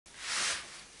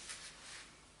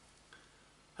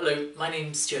Hello, my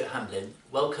name's Stewart Hamblin.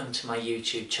 Welcome to my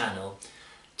YouTube channel.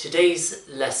 Today's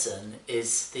lesson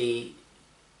is the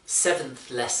 7th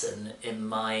lesson in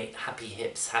my Happy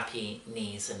Hips, Happy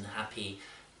Knees and Happy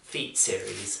Feet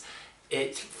series.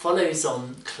 It follows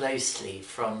on closely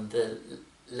from the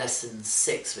lesson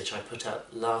 6 which I put up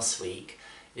last week.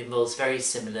 It involves very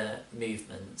similar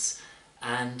movements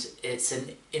and it's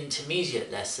an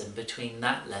intermediate lesson between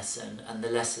that lesson and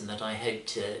the lesson that I hope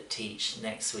to teach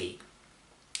next week.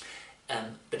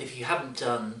 But if you haven't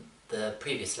done the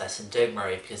previous lesson, don't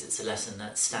worry, because it's a lesson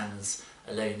that stands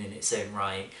alone in its own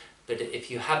right. But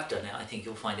if you have done it, I think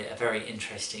you'll find it a very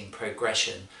interesting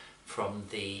progression from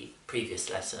the previous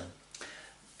lesson.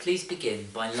 Please begin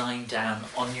by lying down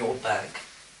on your back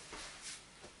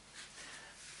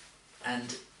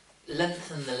and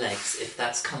lengthen the legs if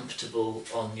that's comfortable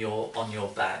on your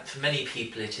back. For many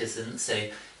people it isn't, so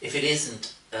if it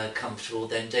isn't comfortable,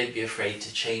 then don't be afraid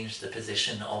to change the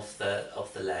position of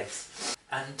the legs.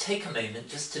 And take a moment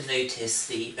just to notice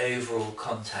the overall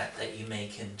contact that you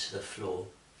make into the floor.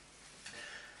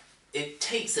 It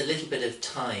takes a little bit of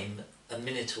time, a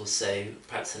minute or so,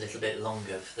 perhaps a little bit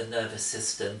longer, for the nervous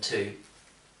system to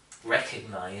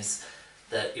recognise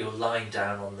that you're lying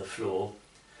down on the floor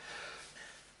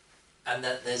and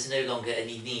that there's no longer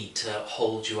any need to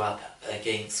hold you up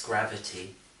against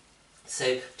gravity.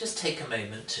 So just take a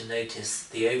moment to notice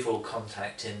the overall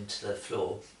contact into the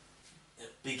floor.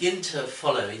 Begin to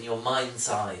follow in your mind's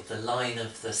eye the line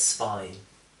of the spine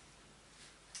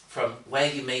from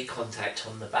where you make contact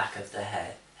on the back of the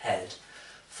head.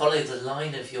 Follow the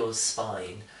line of your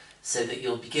spine so that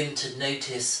you'll begin to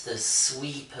notice the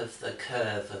sweep of the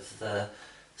curve of the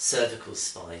cervical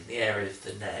spine, the area of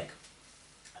the neck.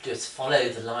 Just follow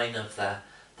the line of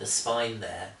the spine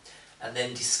there and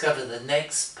then discover the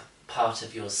next part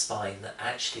of your spine that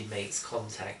actually makes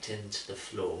contact into the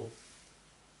floor,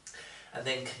 and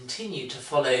then continue to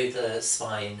follow the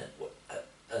spine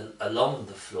along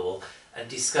the floor and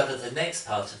discover the next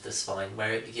part of the spine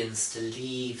where it begins to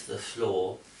leave the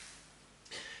floor,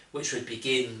 which would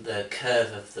begin the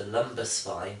curve of the lumbar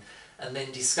spine, and then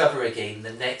discover again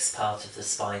the next part of the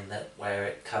spine where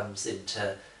it comes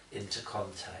into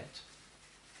contact.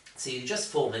 So you just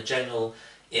form a general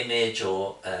image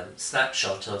or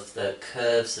snapshot of the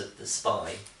curves of the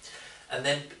spine, and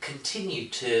then continue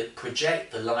to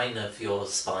project the line of your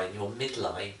spine, your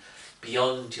midline,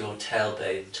 beyond your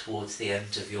tailbone towards the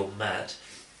end of your mat,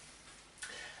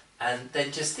 and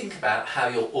then just think about how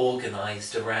you're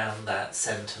organised around that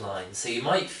centre line. So you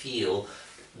might feel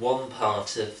one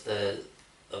part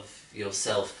of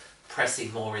yourself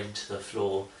pressing more into the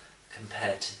floor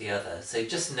compared to the other. So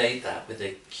just note that with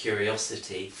a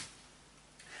curiosity.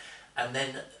 And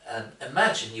then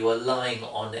imagine you are lying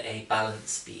on a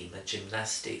balance beam, a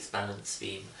gymnastics balance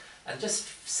beam, and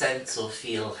just sense or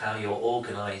feel how you're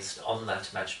organised on that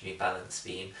imaginary balance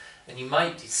beam. And you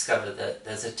might discover that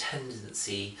there's a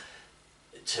tendency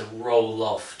to roll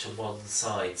off to one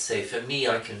side. So for me,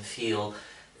 I can feel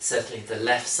certainly the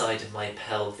left side of my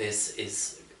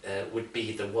pelvis would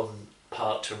be the one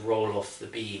part to roll off the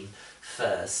beam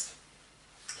first,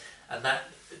 and that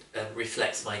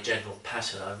reflects my general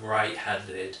pattern. I'm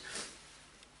right-handed.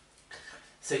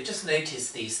 So just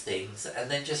notice these things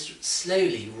and then just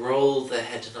slowly roll the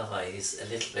head and eyes a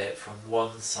little bit from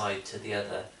one side to the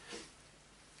other.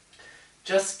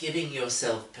 Just giving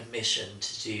yourself permission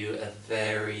to do a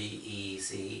very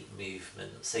easy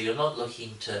movement. So you're not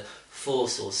looking to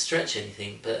force or stretch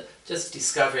anything, but just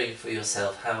discovering for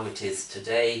yourself how it is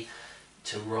today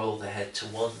to roll the head to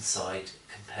one side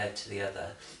compared to the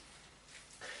other.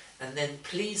 And then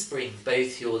please bring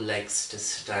both your legs to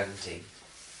standing.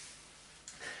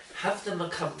 Have them a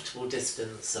comfortable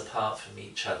distance apart from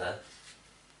each other.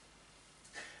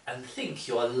 And think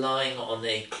you are lying on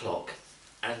a clock.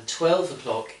 And 12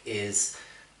 o'clock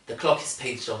the clock is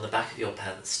painted on the back of your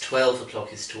pants. 12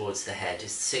 o'clock is towards the head.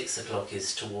 6 o'clock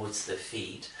is towards the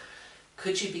feet.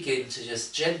 Could you begin to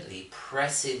just gently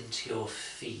press into your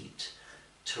feet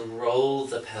to roll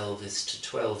the pelvis to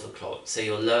 12 o'clock, so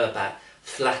your lower back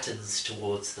flattens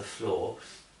towards the floor,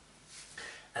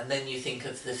 and then you think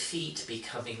of the feet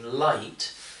becoming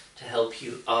light to help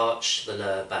you arch the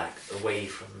lower back away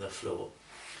from the floor.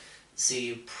 So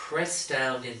you press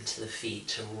down into the feet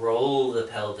to roll the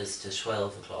pelvis to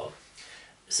 12 o'clock,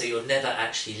 so you're never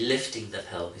actually lifting the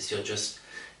pelvis, you're just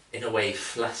in a way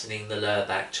flattening the lower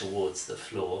back towards the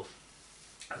floor.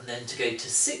 And then to go to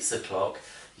 6 o'clock,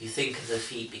 you think of the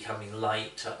feet becoming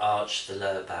light to arch the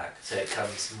lower back, so it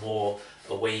comes more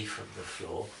away from the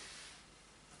floor.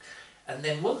 And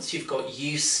then once you've got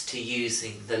used to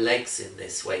using the legs in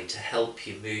this way to help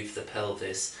you move the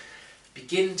pelvis,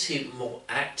 begin to more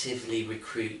actively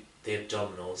recruit the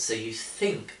abdominals. So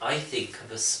I think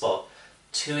of a spot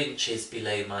 2 inches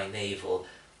below my navel,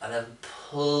 and I'm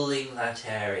pulling that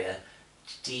area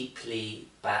deeply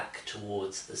back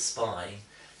towards the spine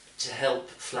to help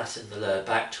flatten the lower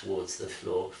back towards the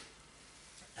floor.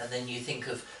 And then you think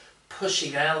of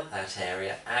pushing out that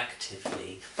area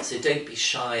actively, so don't be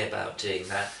shy about doing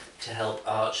that, to help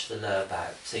arch the lower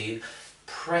back. So you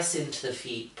press into the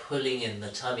feet, pulling in the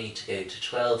tummy to go to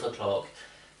 12 o'clock.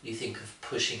 You think of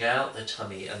pushing out the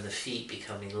tummy and the feet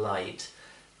becoming light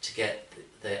to get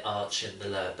the arch in the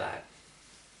lower back.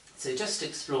 So just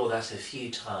explore that a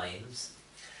few times,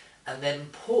 and then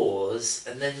pause,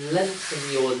 and then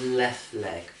lengthen your left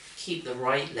leg. Keep the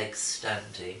right leg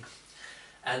standing,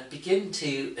 and begin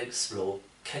to explore,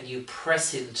 can you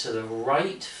press into the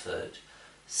right foot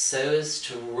so as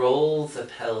to roll the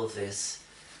pelvis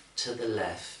to the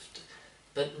left,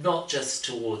 but not just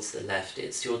towards the left,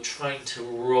 it's you're trying to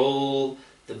roll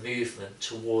the movement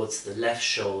towards the left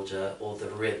shoulder or the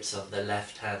ribs on the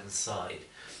left hand side.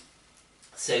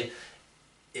 So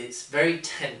it's very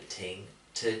tempting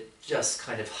to just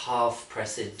kind of half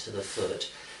press into the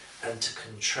foot and to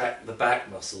contract the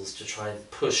back muscles to try and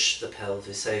push the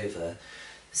pelvis over.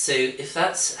 So if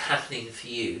that's happening for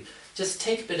you, just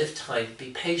take a bit of time, be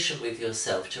patient with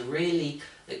yourself to really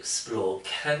explore,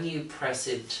 can you press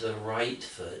into the right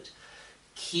foot,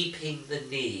 keeping the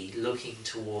knee looking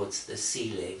towards the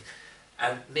ceiling,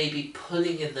 and maybe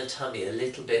pulling in the tummy a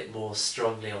little bit more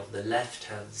strongly on the left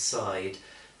hand side,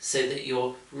 so that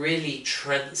you're really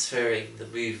transferring the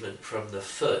movement from the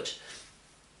foot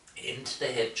into the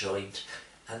hip joint,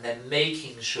 and then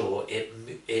making sure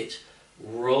it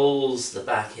rolls the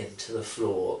back into the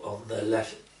floor on the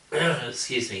left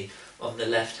on the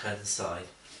left hand side.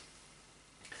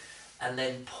 And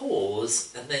then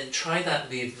pause, and then try that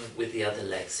movement with the other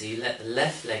leg. So you let the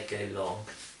left leg go long,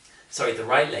 the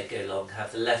right leg go long,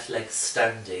 have the left leg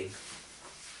standing,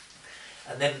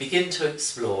 and then begin to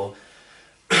explore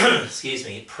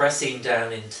pressing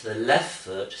down into the left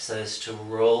foot so as to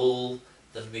roll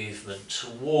the movement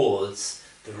towards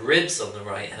the ribs on the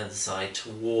right hand side,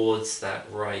 towards that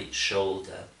right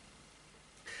shoulder.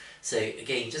 So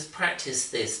again, just practice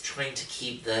this, trying to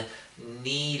keep the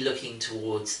knee looking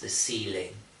towards the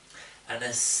ceiling, and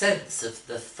a sense of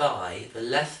the thigh, the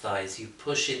left thigh, as you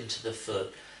push into the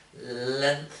foot,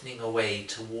 lengthening away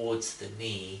towards the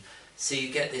knee, so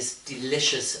you get this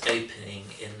delicious opening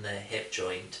in the hip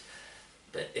joint.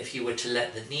 But if you were to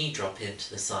let the knee drop into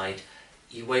the side,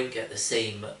 you won't get the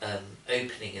same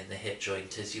opening in the hip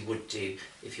joint as you would do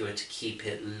if you were to keep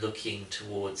it looking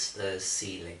towards the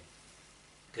ceiling.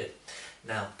 Good.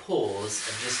 Now pause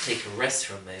and just take a rest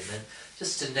for a moment,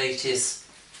 just to notice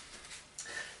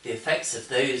the effects of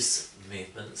those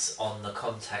movements on the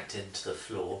contact into the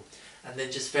floor, and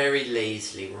then just very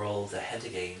lazily roll the head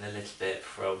again a little bit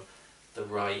from the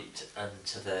right and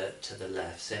to the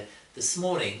left. So this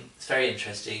morning, it's very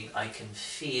interesting, I can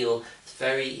feel it's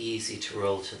very easy to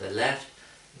roll to the left,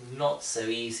 not so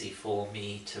easy for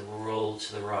me to roll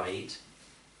to the right,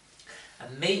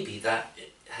 and maybe that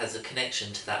has a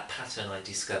connection to that pattern I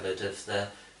discovered of the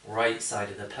right side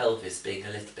of the pelvis being a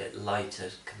little bit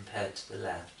lighter compared to the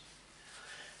left.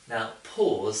 Now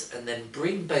pause, and then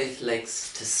bring both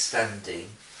legs to standing,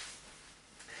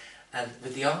 and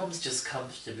with the arms just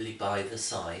comfortably by the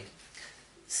side,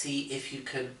 see if you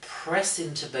can press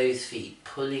into both feet,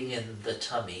 pulling in the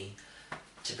tummy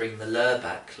to bring the lower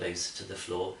back closer to the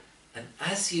floor, and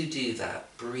as you do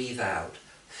that, breathe out.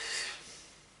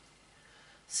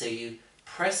 So you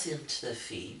press into the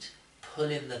feet,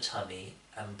 pull in the tummy,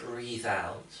 and breathe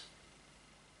out.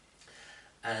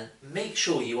 And make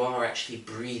sure you are actually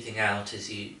breathing out as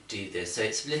you do this. So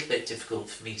it's a little bit difficult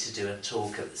for me to do and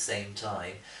talk at the same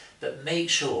time, but make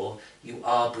sure you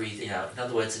are breathing out. In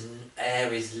other words,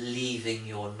 air is leaving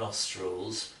your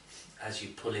nostrils as you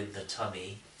pull in the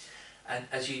tummy. And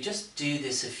as you just do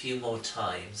this a few more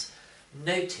times,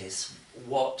 notice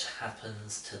what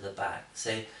happens to the back.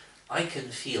 So I can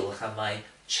feel how my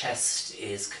chest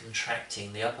is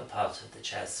contracting, the upper part of the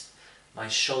chest, my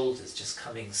shoulders just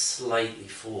coming slightly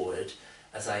forward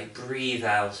as I breathe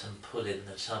out and pull in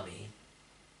the tummy.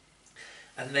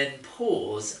 And then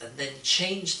pause, and then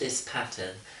change this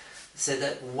pattern so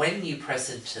that when you press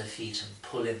into the feet and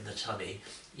pull in the tummy,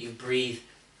 you breathe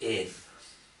in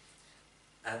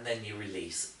and then you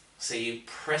release. So you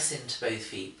press into both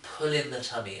feet, pull in the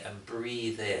tummy and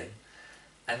breathe in,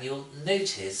 and you'll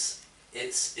notice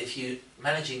if you're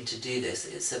managing to do this,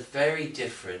 it's a very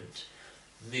different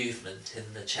movement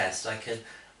in the chest.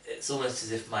 It's almost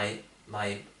as if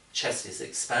my chest is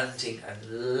expanding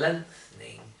and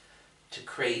lengthening to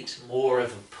create more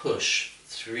of a push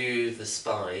through the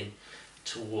spine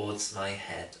towards my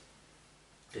head.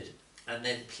 Good. And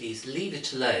then please leave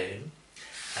it alone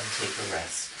and take a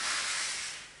rest.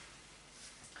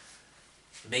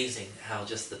 Amazing how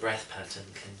just the breath pattern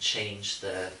can change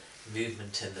the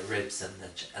movement in the ribs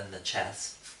and the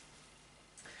chest.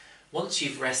 Once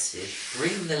you've rested,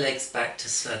 bring the legs back to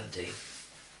standing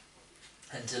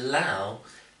and allow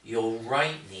your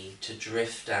right knee to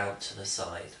drift out to the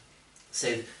side.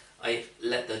 So I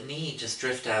let the knee just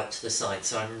drift out to the side,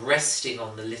 so I'm resting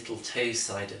on the little toe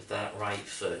side of that right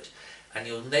foot, and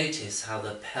you'll notice how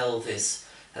the pelvis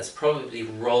has probably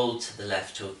rolled to the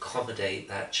left to accommodate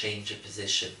that change of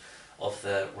position of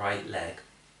the right leg.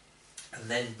 And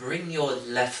then bring your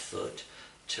left foot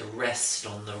to rest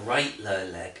on the right lower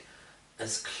leg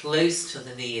as close to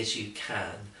the knee as you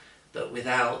can, but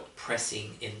without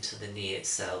pressing into the knee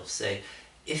itself. So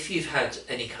if you've had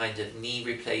any kind of knee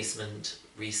replacement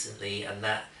recently and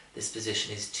this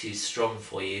position is too strong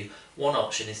for you, one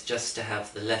option is just to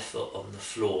have the left foot on the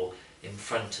floor in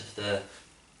front of the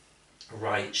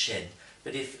right shin.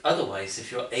 But if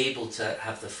you're able to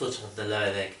have the foot on the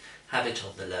lower leg, have it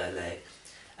on the lower leg,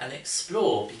 and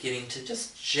explore beginning to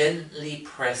just gently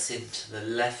press into the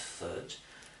left foot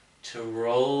to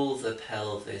roll the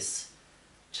pelvis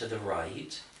to the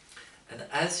right. And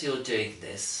as you're doing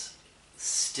this,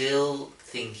 still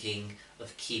thinking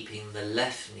of keeping the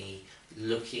left knee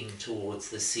looking towards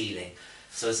the ceiling.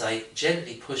 So as I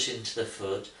gently push into the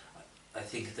foot, I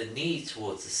think of the knee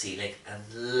towards the ceiling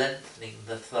and lengthening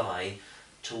the thigh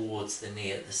towards the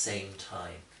knee at the same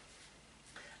time.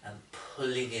 And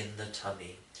pulling in the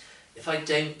tummy. If I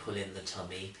don't pull in the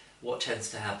tummy, what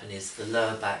tends to happen is the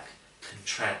lower back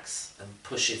contracts and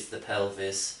pushes the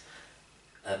pelvis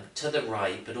to the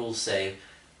right, but also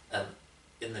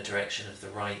in the direction of the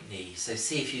right knee. So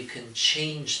see if you can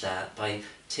change that by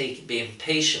being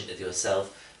patient with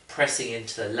yourself, pressing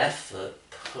into the left foot,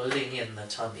 pulling in the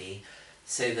tummy,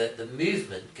 so that the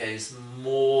movement goes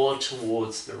more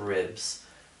towards the ribs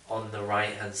on the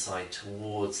right hand side,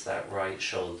 towards that right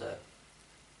shoulder.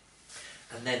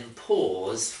 And then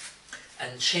pause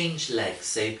and change legs.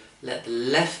 So let the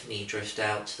left knee drift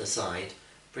out to the side,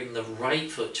 bring the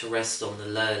right foot to rest on the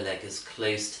lower leg as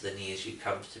close to the knee as you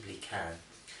comfortably can.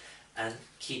 And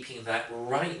keeping that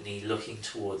right knee looking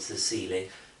towards the ceiling,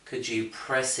 could you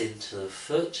press into the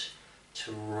foot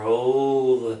to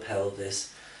roll the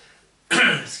pelvis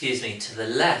excuse me, to the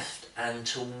left and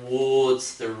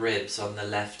towards the ribs on the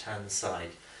left hand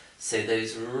side. So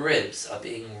those ribs are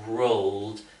being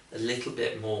rolled a little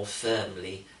bit more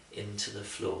firmly into the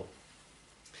floor.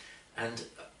 And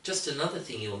just another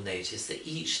thing you'll notice, that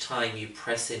each time you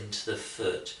press into the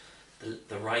foot,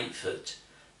 the right foot,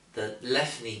 the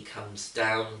left knee comes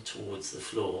down towards the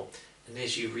floor, and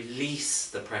as you release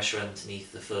the pressure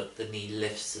underneath the foot, the knee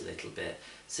lifts a little bit.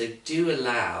 So do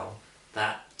allow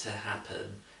that to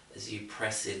happen as you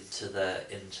press into the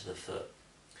foot.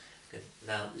 Good.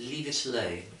 Now leave it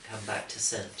alone, come back to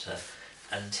centre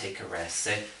and take a rest.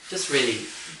 So just really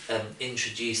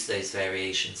introduce those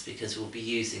variations, because we'll be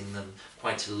using them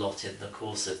quite a lot in the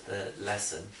course of the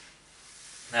lesson.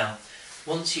 Now,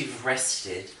 once you've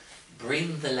rested,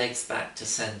 bring the legs back to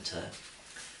centre,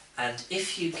 and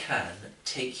if you can,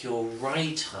 take your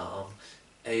right arm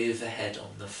overhead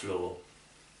on the floor.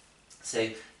 So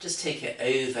just take it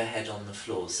overhead on the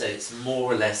floor, so it's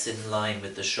more or less in line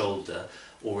with the shoulder,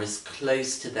 or as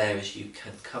close to there as you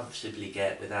can comfortably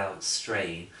get without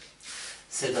strain.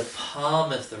 So the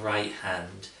palm of the right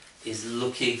hand is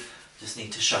looking, just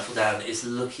need to shuffle down, is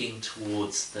looking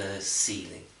towards the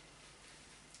ceiling.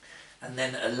 And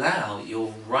then allow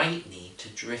your right knee to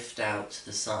drift out to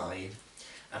the side,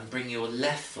 and bring your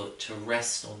left foot to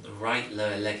rest on the right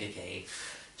lower leg again,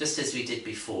 just as we did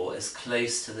before, as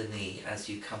close to the knee as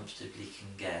you comfortably can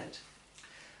get.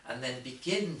 And then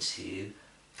begin to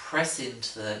press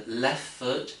into the left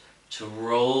foot to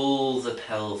roll the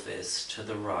pelvis to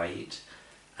the right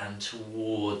and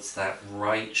towards that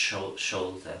right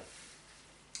shoulder.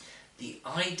 The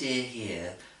idea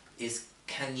here is,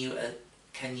 can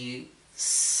you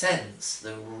sense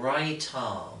the right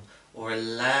arm, or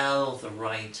allow the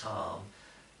right arm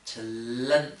to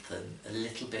lengthen a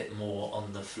little bit more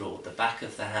on the floor, the back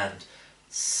of the hand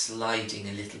sliding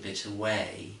a little bit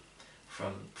away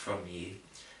from you,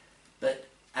 but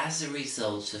as a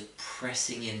result of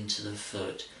pressing into the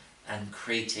foot and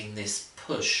creating this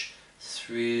push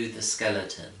through the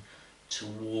skeleton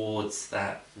towards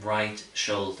that right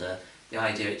shoulder, the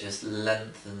idea it just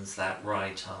lengthens that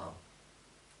right arm.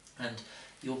 And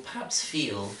you'll perhaps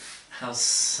feel how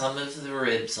some of the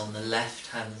ribs on the left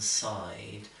hand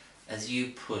side as you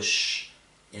push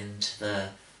into the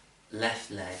left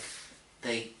leg,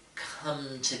 they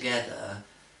come together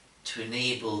to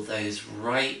enable those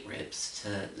right ribs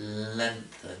to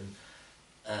lengthen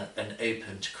and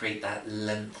open, to create that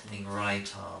lengthening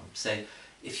right arm. So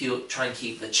if you try and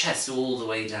keep the chest all the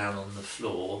way down on the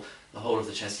floor, the whole of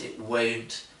the chest, it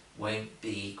won't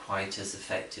be quite as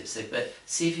effective. So, but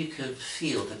see if you can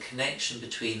feel the connection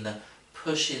between the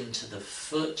push into the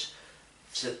foot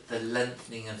to the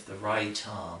lengthening of the right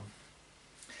arm,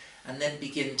 and then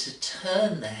begin to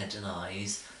turn the head and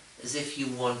eyes as if you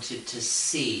wanted to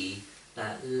see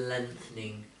that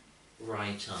lengthening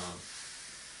right arm.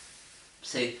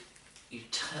 So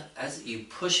as you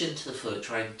push into the foot,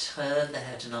 try and turn the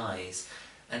head and eyes,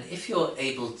 and if you're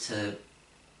able to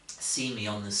see me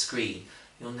on the screen,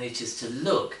 you'll notice to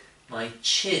look, my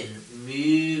chin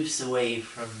moves away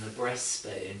from the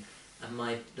breastbone, and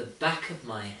the back of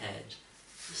my head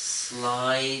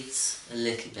slides a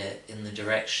little bit in the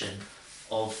direction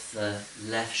of the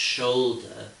left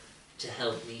shoulder to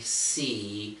help me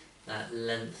see that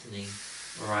lengthening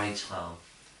right arm.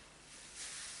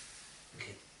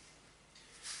 Okay.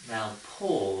 Now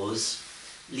pause,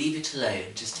 leave it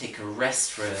alone, just take a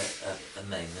rest for a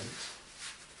moment,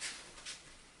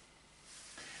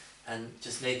 and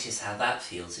just notice how that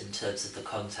feels in terms of the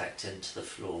contact into the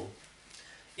floor.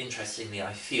 Interestingly,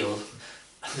 I feel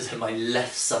as though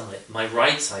my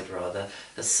right side rather,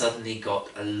 has suddenly got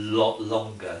a lot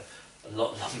longer,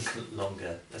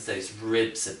 as those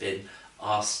ribs have been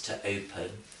asked to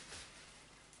open.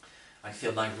 I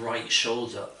feel my right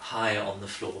shoulder higher on the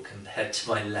floor compared to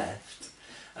my left,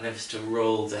 and I have to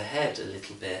roll the head a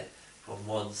little bit from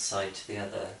one side to the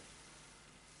other.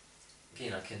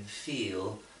 Again, I can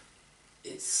feel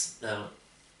it's now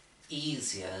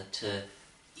easier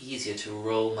to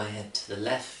roll my head to the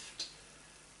left.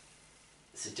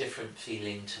 It's a different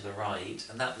feeling to the right,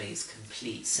 and that makes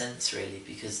complete sense really,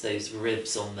 because those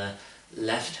ribs on the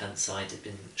left hand side have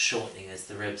been shortening as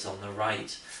the ribs on the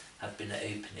right have been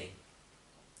opening.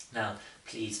 Now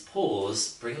please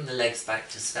pause, bring the legs back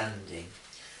to standing,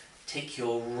 take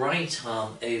your right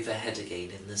arm overhead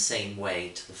again in the same way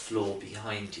to the floor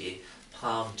behind you,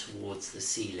 palm towards the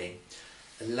ceiling.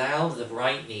 Allow the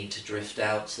right knee to drift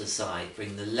out to the side,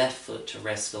 bring the left foot to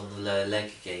rest on the lower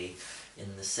leg again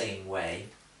in the same way,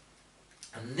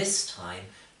 and this time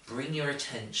bring your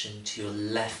attention to your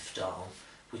left arm,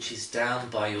 which is down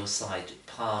by your side,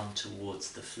 palm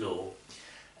towards the floor.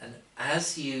 And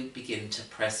as you begin to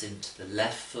press into the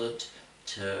left foot,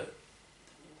 to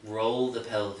roll the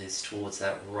pelvis towards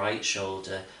that right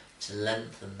shoulder, to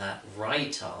lengthen that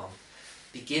right arm,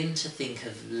 begin to think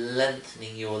of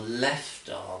lengthening your left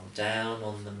arm down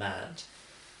on the mat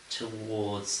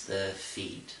towards the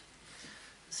feet.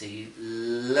 So you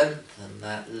lengthen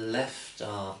that left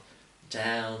arm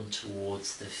down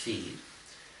towards the feet,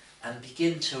 and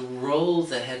begin to roll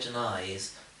the head and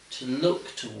eyes to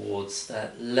look towards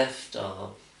that left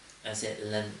arm as it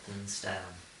lengthens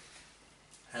down.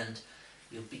 And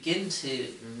you'll begin to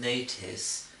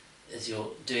notice, as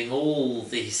you're doing all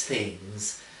these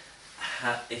things,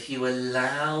 if you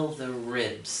allow the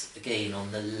ribs again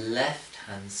on the left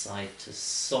hand side to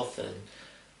soften,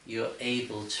 you're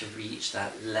able to reach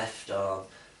that left arm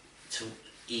to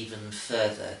even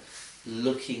further,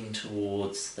 looking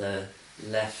towards the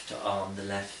left arm, the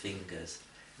left fingers.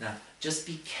 Now just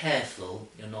be careful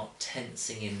you're not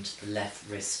tensing into the left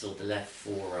wrist or the left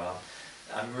forearm.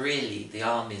 The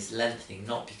arm is lengthening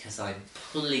not because I'm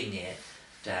pulling it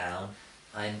down,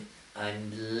 I'm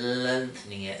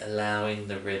lengthening it, allowing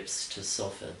the ribs to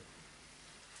soften.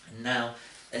 And now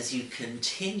as you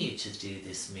continue to do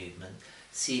this movement,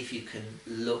 see if you can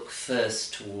look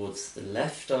first towards the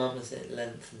left arm as it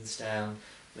lengthens down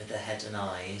with the head and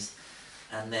eyes,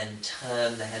 and then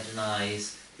turn the head and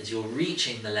eyes as you're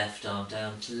reaching the left arm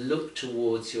down to look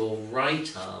towards your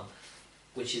right arm,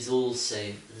 which is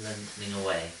also lengthening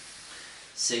away.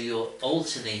 So you're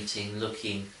alternating,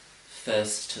 looking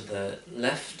first to the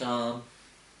left arm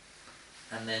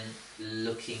and then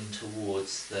looking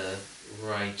towards the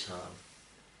right arm.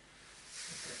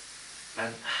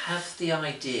 And have the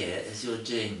idea as you're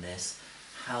doing this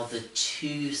how the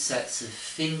two sets of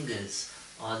fingers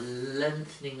are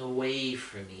lengthening away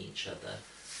from each other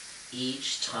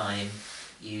each time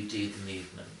you do the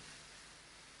movement.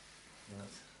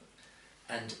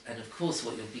 And of course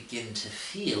what you'll begin to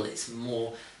feel, it's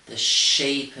more the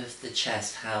shape of the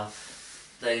chest, how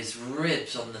those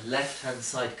ribs on the left hand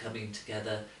side coming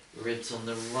together, ribs on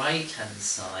the right hand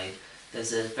side,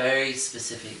 there's a very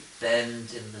specific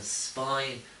bend in the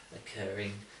spine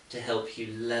occurring to help you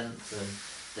lengthen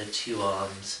the two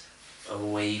arms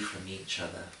away from each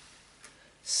other.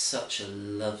 Such a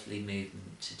lovely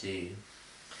movement to do.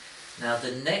 Now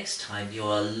the next time you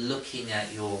are looking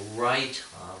at your right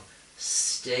arm,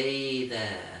 stay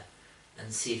there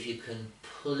and see if you can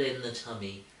pull in the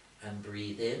tummy and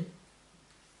breathe in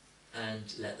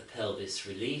and let the pelvis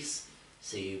release.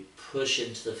 So you push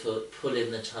into the foot, pull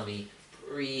in the tummy,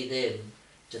 breathe in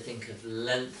to think of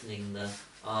lengthening the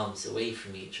arms away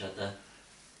from each other,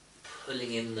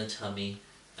 pulling in the tummy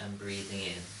and breathing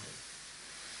in.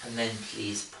 And then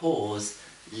please pause,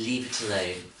 leave it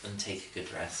alone and take a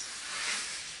good rest.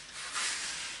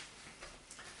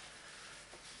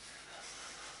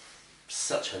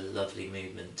 Such a lovely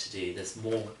movement to do. There's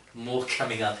more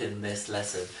coming up in this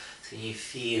lesson. So you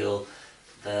feel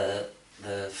the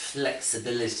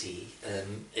flexibility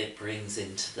it brings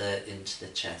into the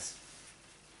chest.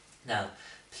 Now,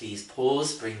 please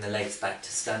pause, bring the legs back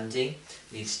to standing.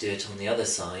 You need to do it on the other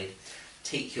side.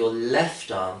 Take your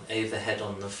left arm overhead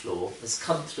on the floor, as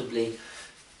comfortably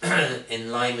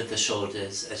in line with the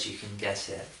shoulders as you can get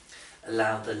it.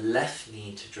 Allow the left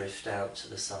knee to drift out to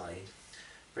the side.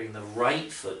 Bring the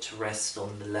right foot to rest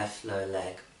on the left lower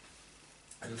leg.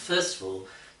 And first of all,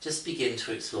 just begin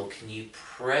to explore. Can you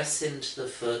press into the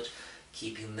foot,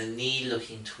 keeping the knee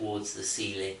looking towards the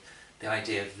ceiling? The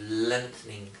idea of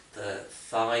lengthening the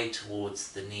thigh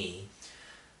towards the knee,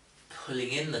 pulling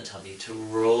in the tummy to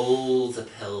roll the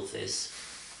pelvis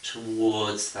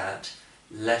towards that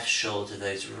left shoulder,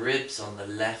 those ribs on the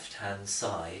left hand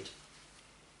side,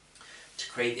 to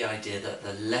create the idea that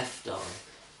the left arm,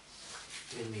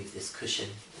 remove this cushion,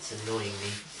 it's annoying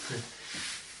me,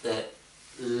 that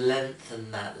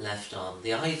lengthen that left arm.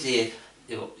 The idea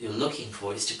you're looking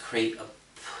for is to create a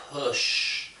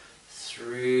push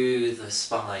through the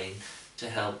spine to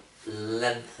help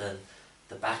lengthen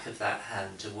the back of that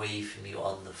hand away from you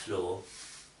on the floor.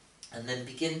 And then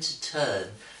begin to turn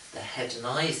the head and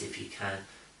eyes, if you can,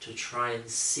 to try and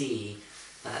see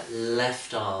that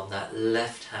left arm, that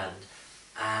left hand,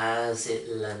 as it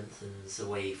lengthens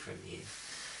away from you.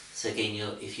 So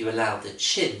again, if you allow the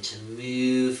chin to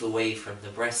move away from the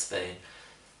breastbone,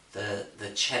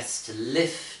 the chest to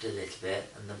lift a little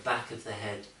bit and the back of the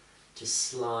head to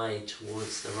slide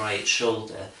towards the right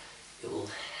shoulder, it will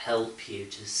help you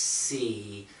to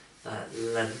see that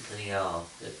lengthening arm.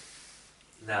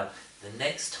 Now, the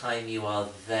next time you are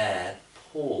there,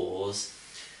 pause,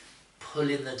 pull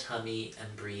in the tummy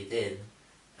and breathe in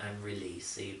and release.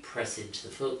 So you press into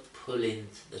the foot, pull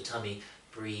into the tummy,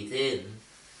 breathe in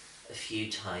a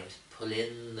few times, pull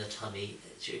in the tummy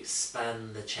as you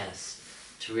expand the chest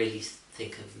to really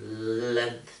think of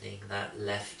lengthening that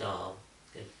left arm.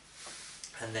 Good.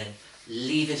 And then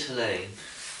leave it alone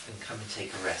and come and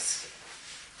take a rest.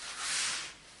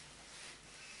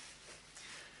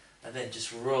 And then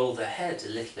just roll the head a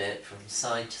little bit from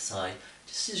side to side.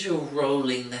 Just as you're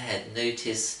rolling the head,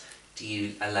 notice, do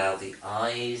you allow the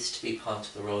eyes to be part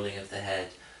of the rolling of the head?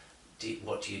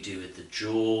 What do you do with the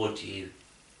jaw?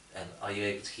 Are you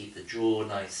able to keep the jaw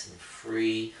nice and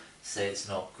free so it's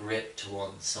not gripped to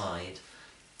one side?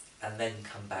 And then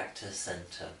come back to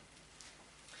centre.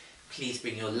 Please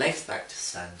bring your legs back to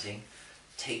standing.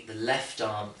 Take the left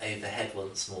arm overhead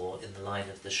once more in the line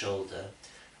of the shoulder.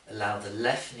 Allow the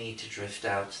left knee to drift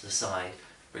out to the side.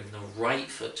 Bring the right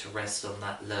foot to rest on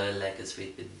that lower leg as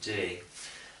we've been doing.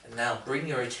 And now bring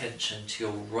your attention to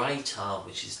your right arm,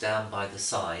 which is down by the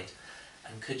side.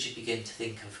 And could you begin to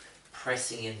think of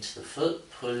pressing into the foot,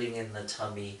 pulling in the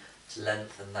tummy to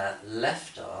lengthen that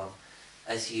left arm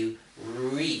as you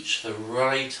reach the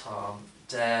right arm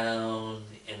down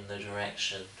in the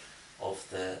direction of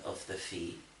the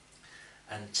feet,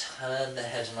 and turn the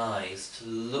head and eyes to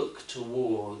look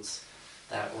towards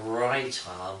that right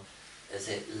arm as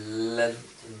it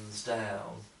lengthens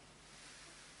down.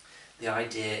 The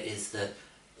idea is that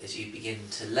as you begin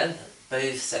to lengthen,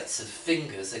 both sets of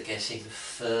fingers are getting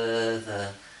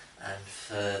further and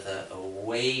further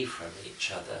away from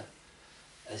each other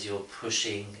as you're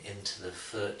pushing into the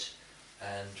foot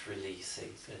and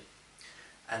releasing.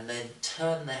 And then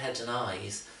turn the head and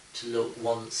eyes to look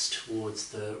once towards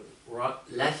the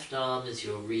left arm as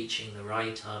you're reaching the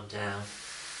right arm down,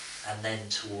 and then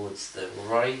towards the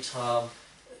right arm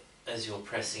as you're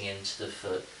pressing into the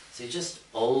foot. So just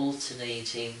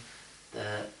alternating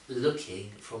the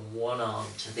looking from one arm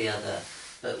to the other,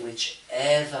 but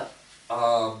whichever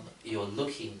arm you're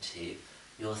looking to,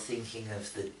 you're thinking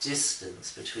of the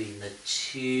distance between the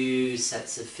two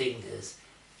sets of fingers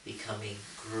becoming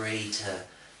greater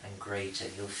and greater.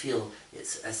 You'll feel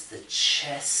it's as the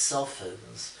chest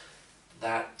softens,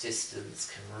 that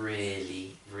distance can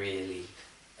really, really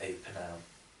open out.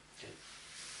 Good.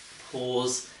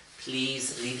 Pause,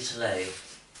 please leave it alone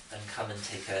and come and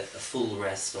take a full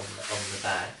rest on the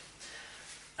back.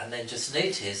 And then just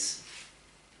notice,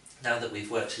 now that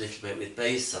we've worked a little bit with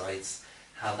both sides,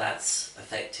 how that's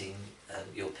affecting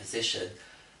your position.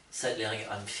 Certainly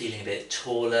I'm feeling a bit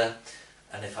taller,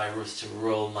 and if I was to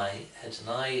roll my head and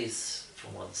eyes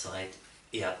from one side,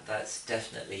 yeah, that's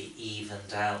definitely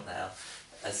evened out now,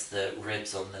 as the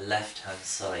ribs on the left hand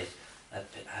side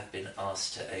have been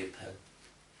asked to open.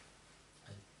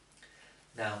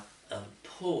 Now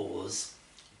pause,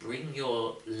 bring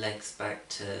your legs back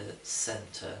to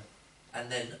centre,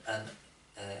 and then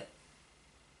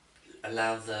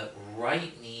allow the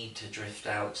right knee to drift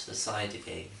out to the side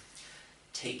again.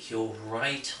 Take your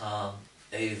right arm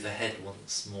overhead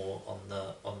once more on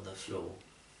the floor.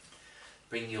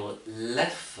 Bring your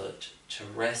left foot to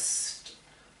rest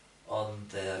on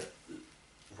the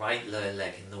right lower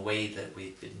leg in the way that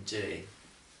we've been doing.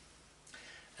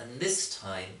 And this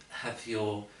time have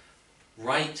your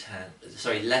left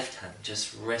hand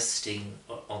just resting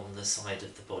on the side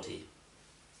of the body.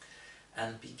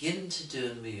 And begin to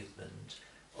do a movement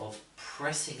of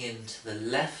pressing into the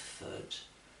left foot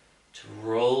to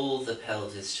roll the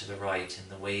pelvis to the right in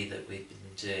the way that we've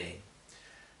been doing,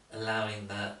 allowing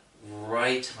that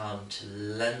right arm to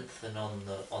lengthen on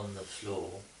the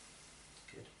floor.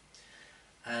 Good.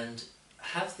 And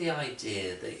have the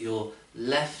idea that your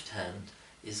left hand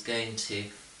is going to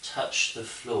touch the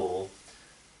floor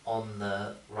on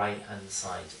the right hand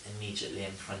side immediately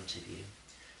in front of you.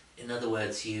 In other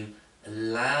words, you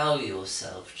allow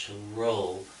yourself to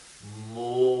roll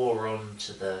more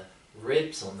onto the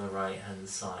ribs on the right hand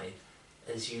side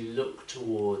as you look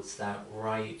towards that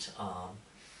right arm,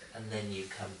 and then you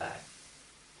come back.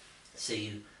 So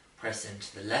you press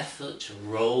into the left foot to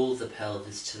roll the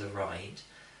pelvis to the right,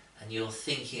 and you're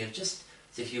thinking of just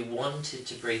as if you wanted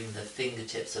to bring the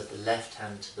fingertips of the left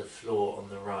hand to the floor on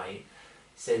the right,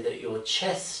 so that your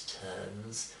chest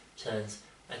turns,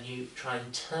 and you try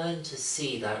and turn to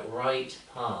see that right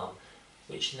palm,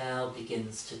 which now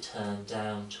begins to turn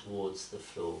down towards the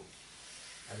floor.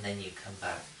 And then you come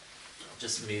back. I'll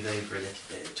just move over a little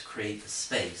bit to create the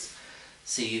space.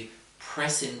 So you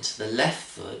press into the left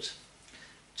foot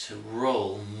to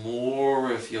roll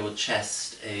more of your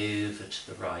chest over to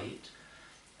the right,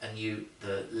 and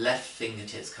the left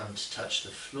fingertips come to touch the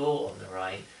floor on the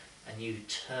right, and you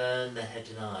turn the head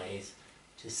and eyes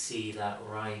to see that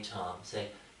right arm. So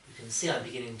you can see I'm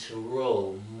beginning to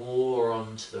roll more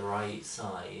onto the right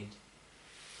side,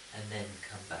 and then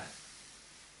come back.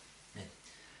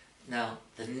 Now,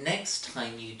 the next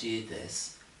time you do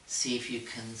this, see if you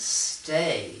can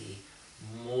stay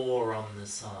more on the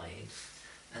side,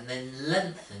 and then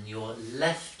lengthen your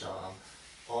left arm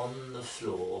on the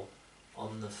floor,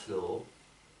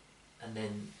 and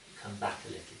then come back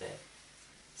a little bit.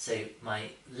 So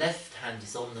my left hand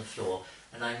is on the floor,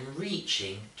 and I'm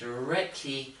reaching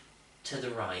directly to the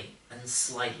right and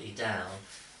slightly down.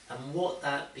 And what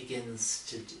that begins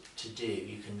to do,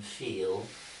 you can feel,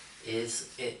 is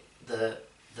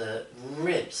the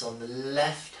ribs on the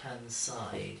left hand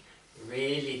side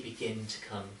really begin to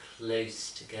come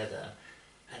close together,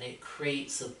 and it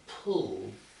creates a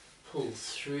pull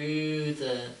through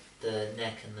the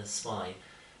neck and the spine.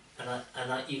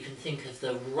 And you can think of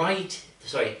the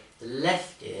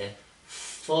left ear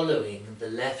following the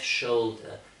left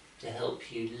shoulder to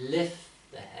help you lift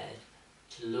the head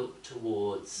to look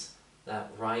towards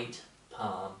that right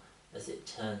palm as it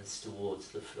turns towards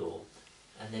the floor.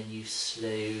 And then you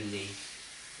slowly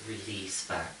release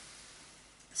back.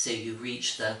 So you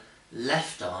reach the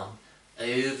left arm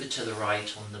over to the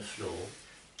right on the floor.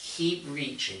 Keep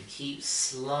reaching, keep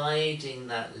sliding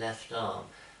that left arm,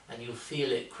 and you'll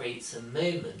feel it creates a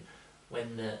moment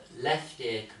when the left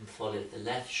ear can follow the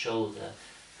left shoulder,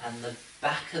 and the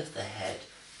back of the head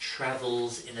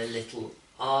travels in a little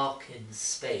arc in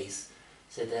space,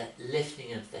 so that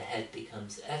lifting of the head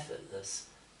becomes effortless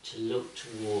to look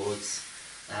towards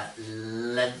that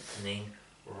lengthening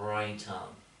right arm.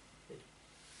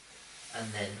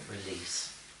 And then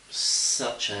release.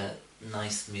 Such a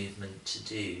nice movement to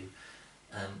do,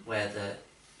 where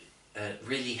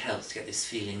really helps to get this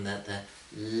feeling that the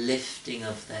lifting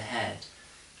of the head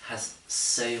has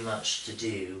so much to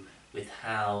do with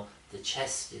how the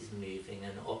chest is moving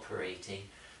and operating,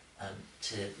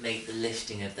 to make the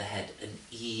lifting of the head an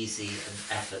easy and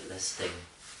effortless thing.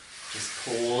 Just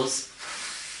pause,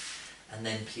 and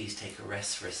then please take a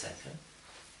rest for a second.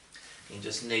 And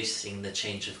just noticing the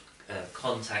change of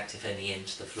contact, if any,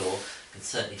 into the floor. I can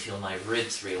certainly feel my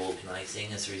ribs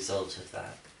reorganising as a result of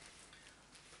that.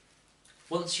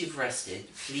 Once you've rested,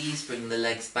 please bring the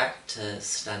legs back to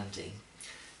standing.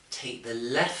 take the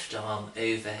left arm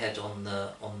overhead on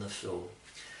the floor.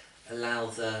 Allow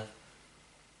the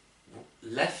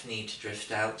left knee to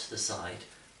drift out to the side.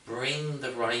 Bring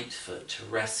the right foot to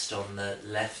rest on the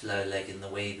left lower leg in the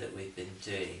way that we've been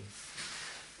doing.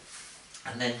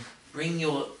 And then bring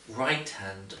your right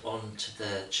hand onto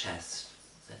the chest.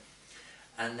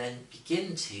 And then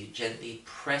begin to gently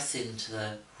press into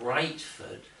the right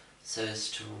foot so as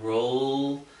to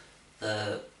roll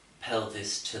the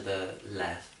pelvis to the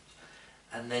left.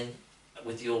 And then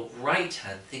with your right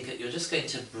hand, think that you're just going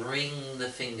to bring the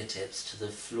fingertips to the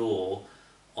floor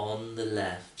on the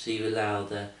left. So you allow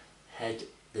the head,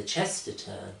 the chest to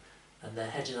turn, and the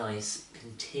head and eyes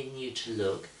continue to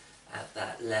look at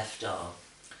that left arm.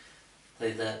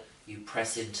 So that you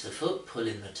press into the foot, pull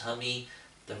in the tummy,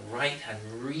 the right hand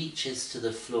reaches to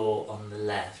the floor on the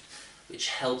left, which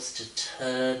helps to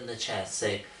turn the chest.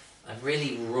 So I'm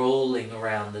really rolling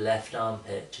around the left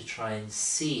armpit to try and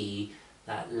see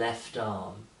that left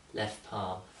arm, left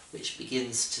palm, which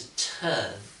begins to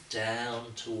turn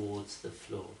down towards the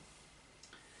floor.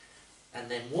 And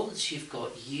then once you've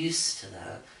got used to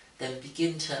that, then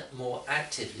begin to more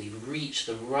actively reach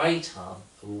the right arm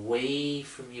away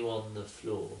from you on the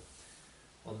floor.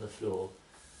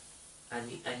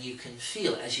 And you can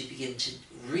feel as you begin to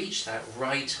reach that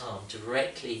right arm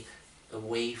directly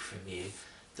away from you,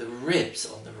 the ribs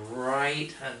on the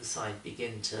right hand side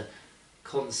begin to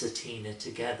concertina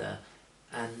together,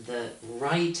 and the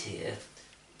right ear,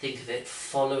 think of it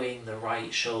following the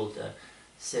right shoulder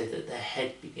so that the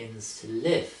head begins to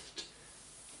lift,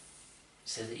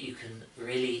 so that you can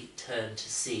really turn to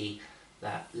see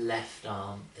that left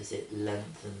arm as it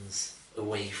lengthens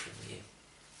away from you.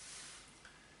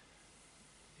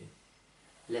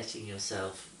 Letting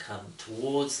yourself come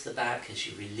towards the back as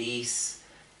you release,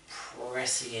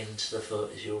 pressing into the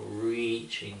foot as you're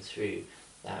reaching through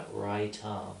that right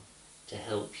arm to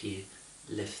help you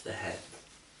lift the head.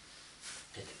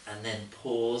 Good. And then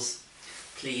pause.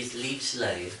 Please leave it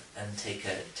alone and take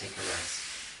a rest.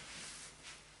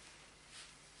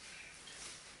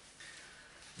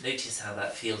 Notice how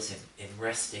that feels in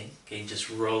resting. Again, just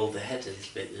roll the head a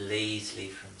little bit lazily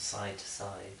from side to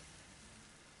side.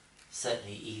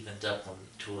 Certainly evened up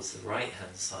towards the right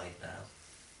hand side now.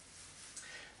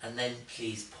 And then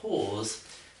please pause.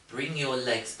 Bring your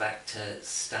legs back to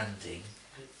standing.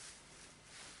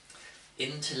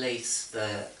 Interlace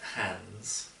the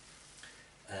hands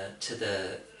to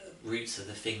the roots of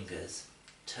the fingers.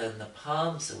 Turn the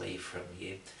palms away from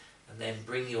you, and then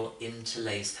bring your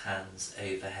interlaced hands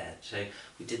overhead. So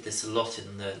we did this a lot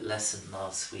in the lesson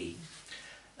last week.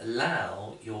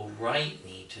 Allow your right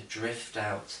knee to drift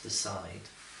out to the side.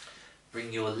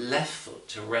 Bring your left foot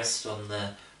to rest on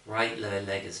the right lower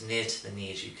leg as near to the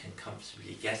knee as you can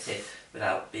comfortably get it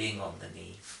without being on the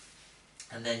knee.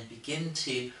 And then begin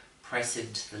to press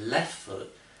into the left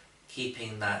foot,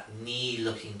 keeping that knee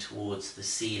looking towards the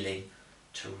ceiling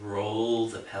to roll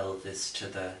the pelvis to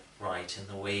the right in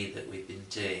the way that we've been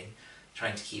doing,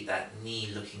 trying to keep that knee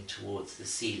looking towards the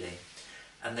ceiling.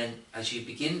 And then as you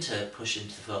begin to push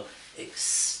into the foot,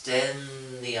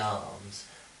 extend the arms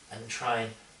and try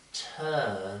and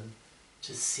turn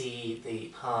to see the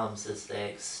palms as they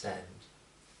extend.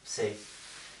 So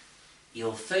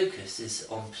your focus is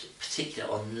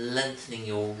particularly on lengthening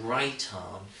your right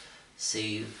arm. So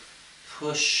you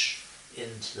push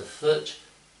into the foot,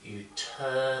 you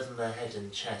turn the head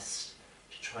and chest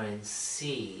to try and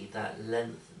see that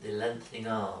the lengthening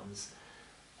arms.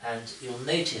 And you'll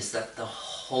notice that the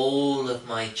whole of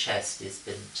my chest has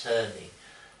been turning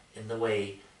in the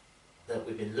way that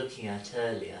we've been looking at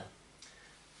earlier.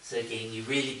 So again, you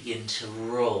really begin to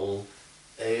roll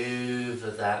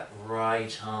over that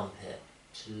right armpit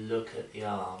to look at the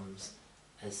arms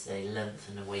as they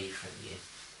lengthen away from you.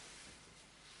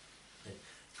 Good.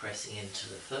 Pressing into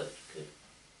the foot. Good.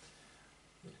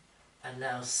 Good. And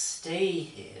now stay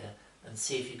here and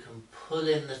see if you can pull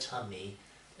in the tummy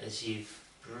as you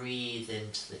breathe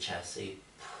into the chest. So you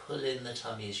pull in the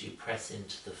tummy as you press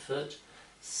into the foot.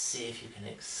 See if you can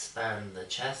expand the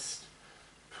chest,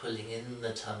 pulling in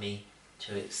the tummy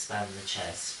to expand the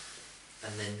chest,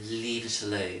 and then leave it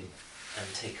alone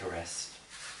and take a rest.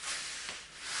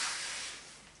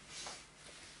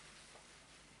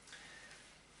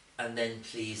 And then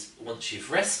please, once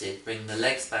you've rested, bring the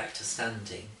legs back to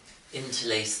standing.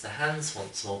 Interlace the hands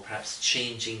once more, perhaps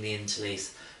changing the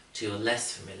interlace to your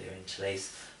less familiar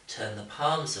interlace. Turn the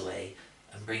palms away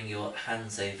and bring your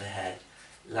hands overhead.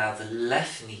 Allow the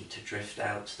left knee to drift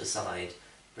out to the side.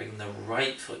 Bring the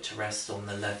right foot to rest on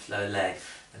the left lower leg.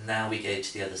 And now we go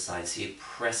to the other side. So you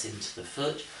press into the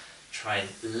foot, try and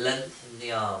lengthen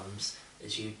the arms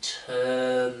as you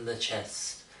turn the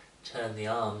chest, turn the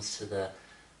arms to the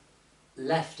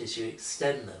left as you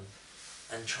extend them,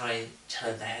 and try and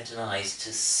turn the head and eyes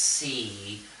to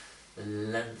see the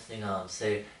lengthening arms.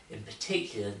 So in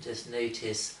particular, just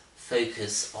notice,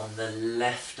 focus on the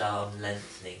left arm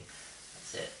lengthening.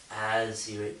 That's it, as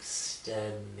you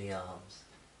extend the arms,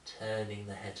 turning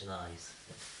the head and eyes.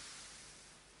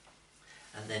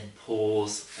 And then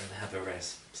pause and have a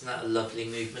rest. Isn't that a lovely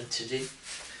movement to do?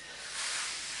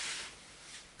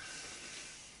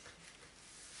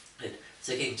 Good.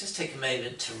 So again, just take a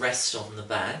moment to rest on the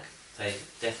back. So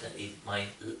definitely my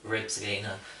ribs again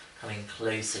are coming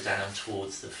closer down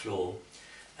towards the floor.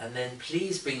 And then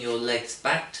please bring your legs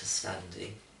back to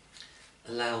standing.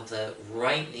 Allow the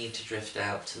right knee to drift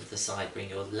out to the side. Bring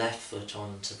your left foot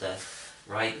onto the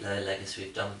right lower leg as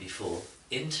we've done before.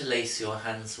 Interlace your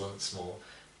hands once more.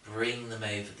 Bring them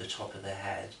over the top of the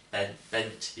head,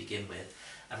 bent to begin with.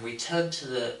 And return to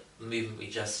the movement we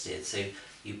just did. So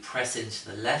you press into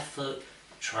the left foot,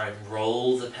 try and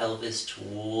roll the pelvis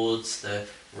towards the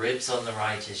ribs on the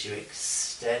right as you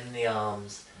extend the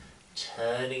arms,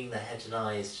 turning the head and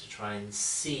eyes to try and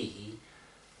see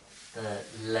the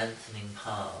lengthening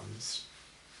palms.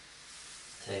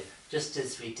 So just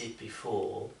as we did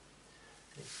before.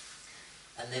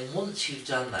 And then once you've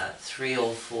done that 3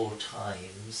 or 4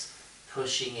 times,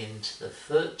 pushing into the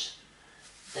foot,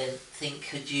 then think,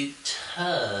 could you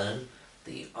turn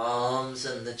the arms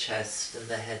and the chest and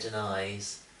the head and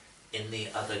eyes in the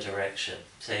other direction?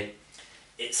 So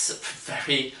it's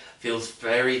feels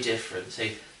very different. So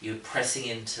you're pressing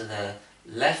into the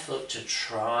left foot to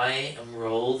try and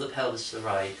roll the pelvis to the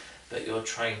right, but you're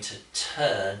trying to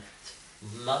turn.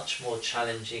 It's much more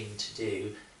challenging to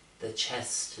do. The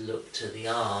chest to look to the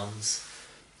arms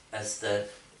as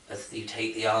you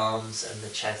take the arms and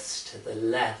the chest to the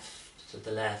left.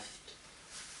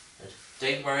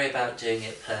 Don't worry about doing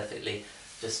it perfectly.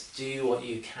 Just do what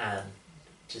you can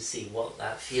to see what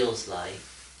that feels like.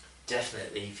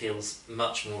 Definitely feels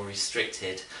much more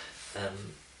restricted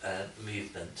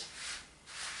movement.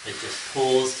 So just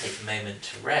pause, take a moment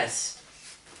to rest.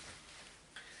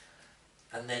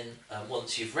 And then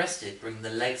once you've rested, bring the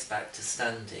legs back to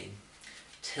standing.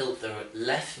 Tilt the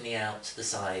left knee out to the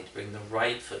side. Bring the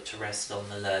right foot to rest on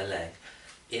the lower leg.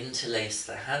 Interlace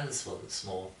the hands once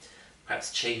more,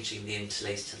 perhaps changing the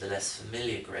interlace to the less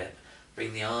familiar grip.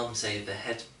 Bring the arms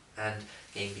overhead and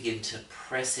again begin to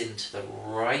press into the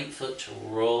right foot to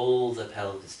roll the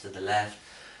pelvis to the left.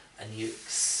 And you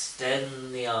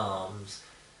extend the arms,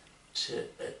 to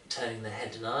turning the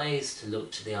head and eyes to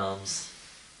look to the arms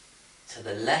to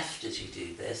the left as you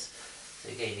do this. So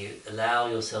again, you allow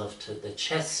yourself to the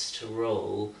chest to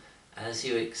roll as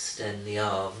you extend the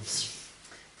arms.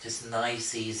 Just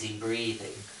nice, easy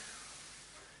breathing.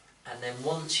 And then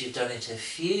once you've done it a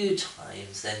few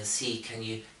times, then see, can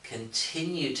you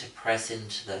continue to press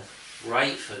into the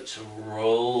right foot to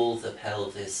roll the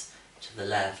pelvis to the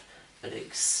left, but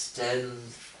extend,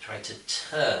 try to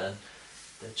turn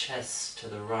the chest to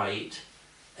the right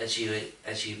as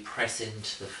you press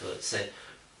into the foot. So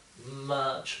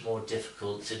much more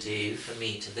difficult to do for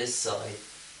me to this side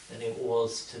than it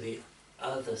was to the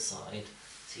other side.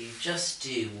 So you just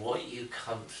do what you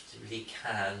comfortably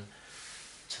can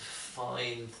to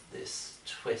find this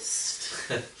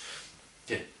twist.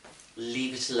 Good.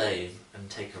 Leave it alone and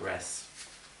take a rest.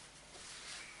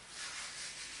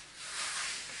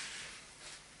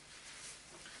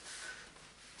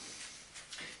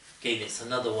 Again, it's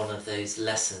another one of those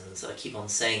lessons, I keep on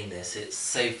saying this, it's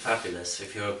so fabulous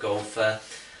if you're a golfer,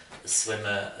 a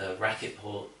swimmer, a racket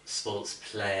sports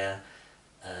player,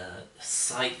 a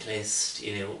cyclist,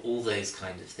 you know, all those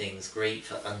kind of things. Great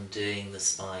for undoing the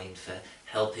spine, for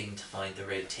helping to find the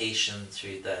rotation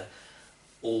through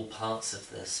all parts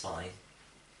of the spine.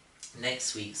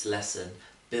 Next week's lesson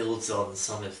builds on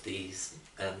some of these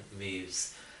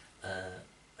moves,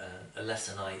 a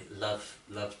lesson I love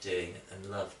doing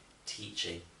and love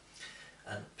teaching.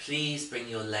 Please bring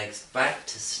your legs back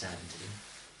to standing,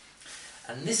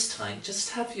 and this time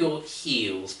just have your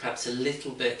heels perhaps a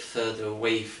little bit further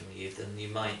away from you than you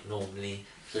might normally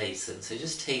place them, so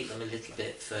just take them a little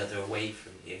bit further away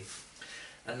from you.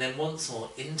 And then once more,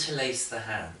 interlace the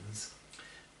hands,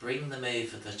 bring them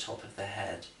over the top of the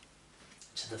head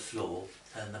to the floor,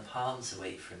 turn the palms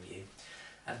away from you,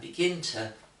 and begin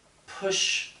to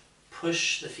push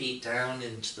the feet down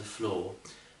into the floor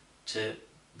to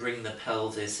bring the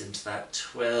pelvis into that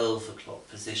 12 o'clock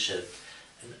position.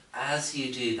 And as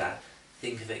you do that,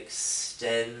 think of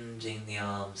extending the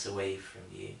arms away from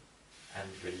you and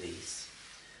release.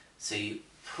 So you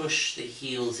push the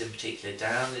heels in particular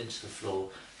down into the floor,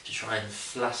 to try and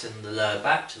flatten the lower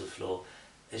back to the floor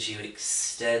as you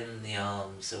extend the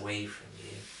arms away from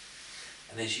you.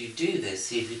 And as you do this,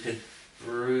 see if you can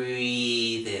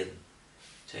breathe in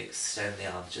to extend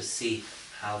the arms. Just see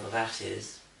how that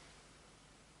is.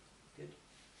 Good.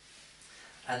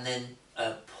 And then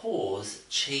pause,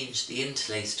 change the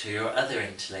interlace to your other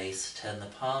interlace, turn the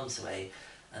palms away,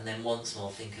 and then once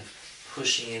more think of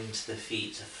pushing into the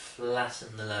feet to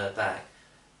flatten the lower back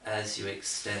as you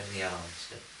extend the arms.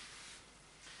 Good.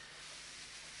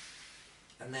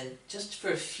 And then just for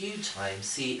a few times,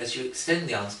 see as you extend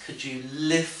the arms, could you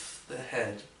lift the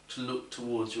head to look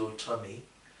towards your tummy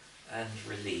and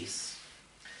release.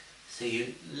 So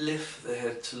you lift the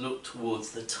head to look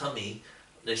towards the tummy.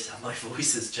 Notice how my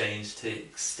voice has changed to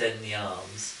extend the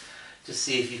arms. Just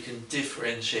see if you can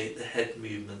differentiate the head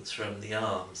movements from the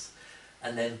arms.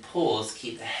 And then pause,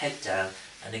 keep the head down,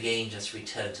 and again just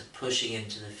return to pushing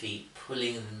into the feet,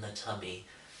 pulling in the tummy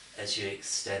as you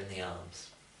extend the arms.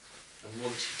 And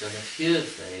once you've done a few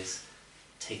of those,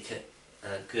 take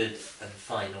a good and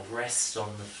final rest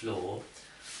on the floor.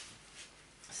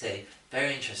 So,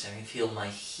 very interesting, I can feel my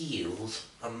heels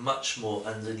are much more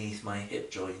underneath my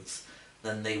hip joints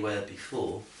than they were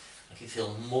before. I can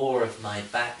feel more of my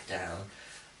back down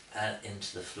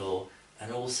into the floor,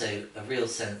 and also a real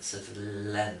sense of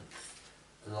length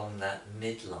along that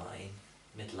midline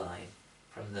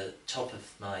from the top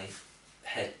of my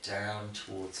head down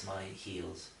towards my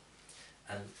heels.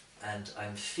 And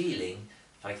I'm feeling,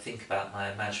 if I think about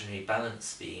my imaginary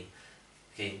balance beam,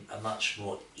 getting a much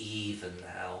more even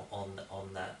now on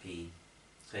that beam.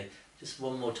 So just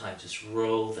one more time, just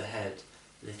roll the head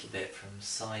a little bit from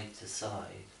side to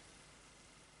side.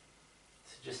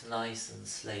 So just nice and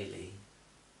slowly.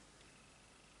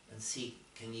 And see,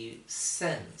 can you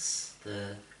sense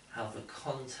how the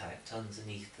contact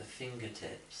underneath the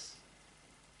fingertips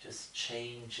just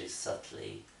changes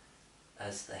subtly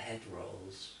as the head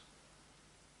rolls.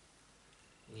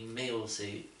 And you may also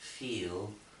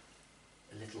feel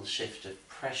a little shift of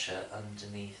pressure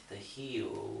underneath the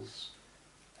heels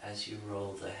as you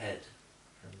roll the head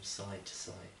from side to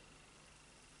side.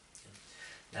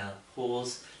 Now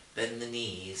pause, bend the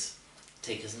knees,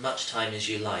 take as much time as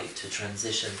you like to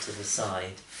transition to the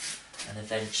side, and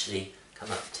eventually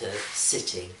come up to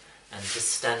sitting and to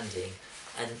standing.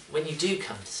 And when you do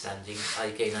come to standing,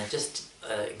 I just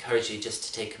encourage you just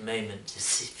to take a moment to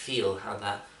feel how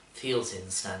that feels in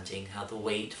standing, how the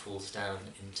weight falls down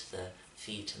into the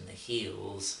feet and the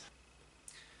heels.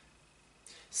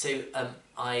 So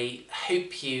I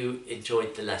hope you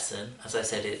enjoyed the lesson. As I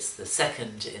said, it's the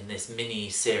second in this mini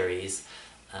series,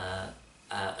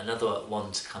 another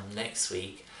one to come next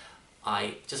week.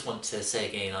 I just want to say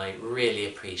again, I really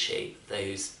appreciate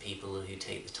those people who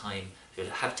take the time, who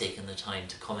have taken the time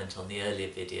to comment on the earlier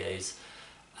videos.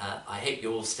 I hope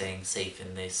you're all staying safe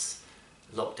in this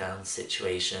lockdown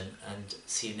situation, and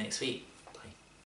see you next week.